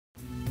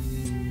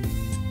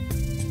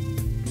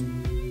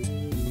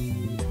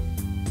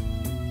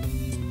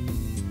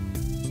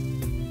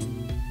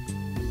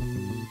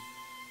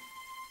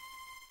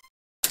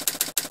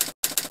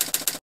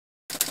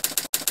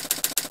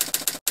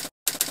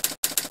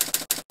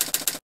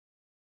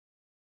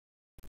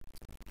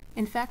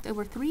In fact,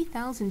 over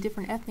 3,000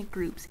 different ethnic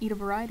groups eat a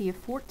variety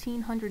of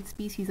 1,400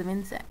 species of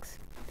insects.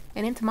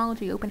 An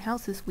entomology open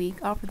house this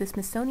week offered the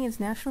Smithsonian's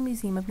National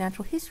Museum of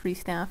Natural History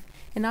staff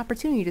an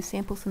opportunity to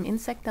sample some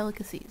insect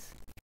delicacies.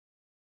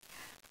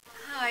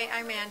 Hi,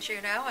 I'm Ann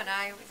Juneau, and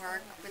I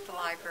work with the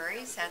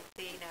libraries at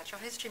the Natural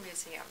History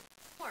Museum.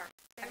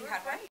 Have you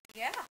had one?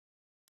 Yeah.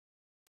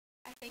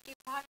 I think you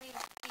caught me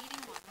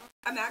eating one.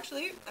 I'm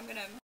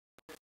gonna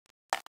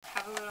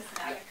have a little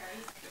snack.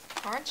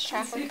 Orange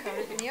chocolate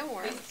coated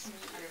mealworms.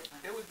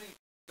 It would be.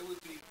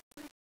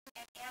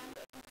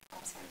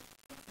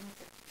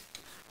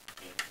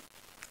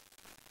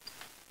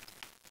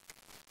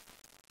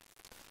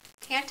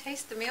 Can't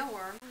taste the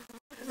mealworm.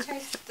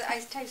 I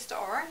taste the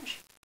orange.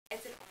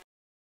 It's an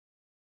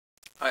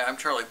Hi, I'm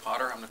Charlie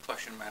Potter. I'm the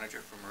collection manager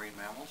for marine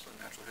mammals at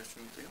the Natural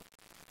History Museum.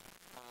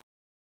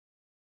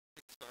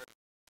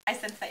 I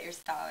sense that you're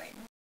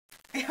stalling.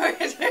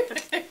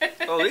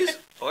 Oh, these?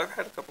 Oh, I've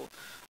had a couple.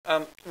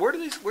 Where'd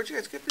you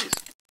guys get these?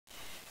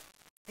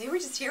 They were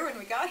just here when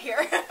we got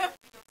here. It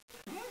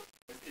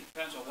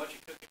depends on what you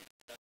cook.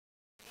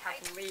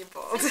 Have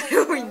labeled.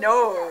 We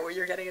know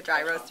you're getting a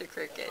dry roasted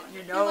cricket.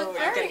 You know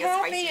you're getting a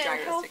spicy dry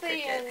roasted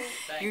cricket.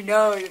 You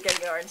know you're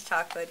getting an orange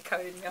chocolate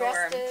coated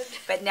mealworm.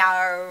 But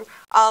now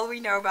all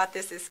we know about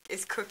this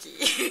is cookie.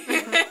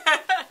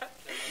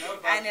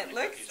 And it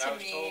looks to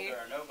me. There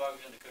are no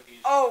bugs in the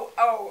cookies.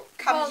 Oh,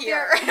 come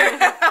here.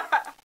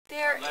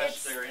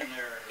 Unless they're in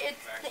there.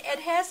 It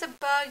has a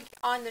bug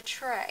on the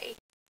tray.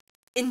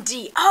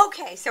 Indeed.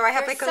 Okay, so I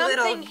have There's like a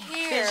little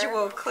here.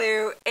 visual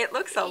clue. It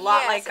looks a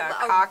lot like a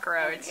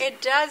cockroach.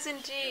 It does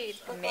indeed.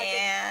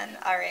 Man,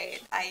 all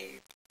right. I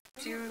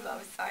do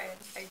love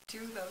science.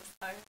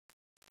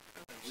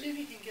 See if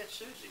you can get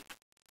Susie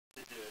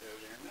to do it over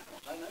there in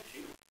mammals. I know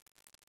she would.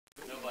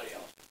 But nobody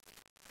else.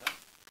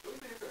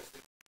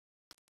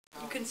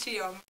 You can see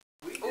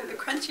the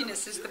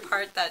crunchiness is the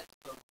part that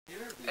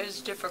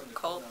is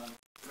difficult.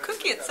 The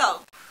cookie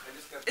itself,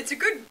 it's a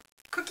good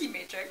cookie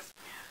matrix.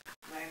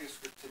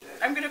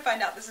 I'm gonna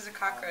find out this is a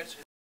cockroach.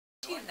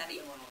 Tea and nutty,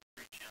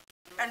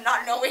 and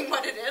not knowing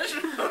what it is.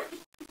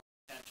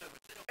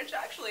 It's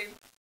actually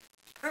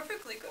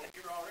perfectly good.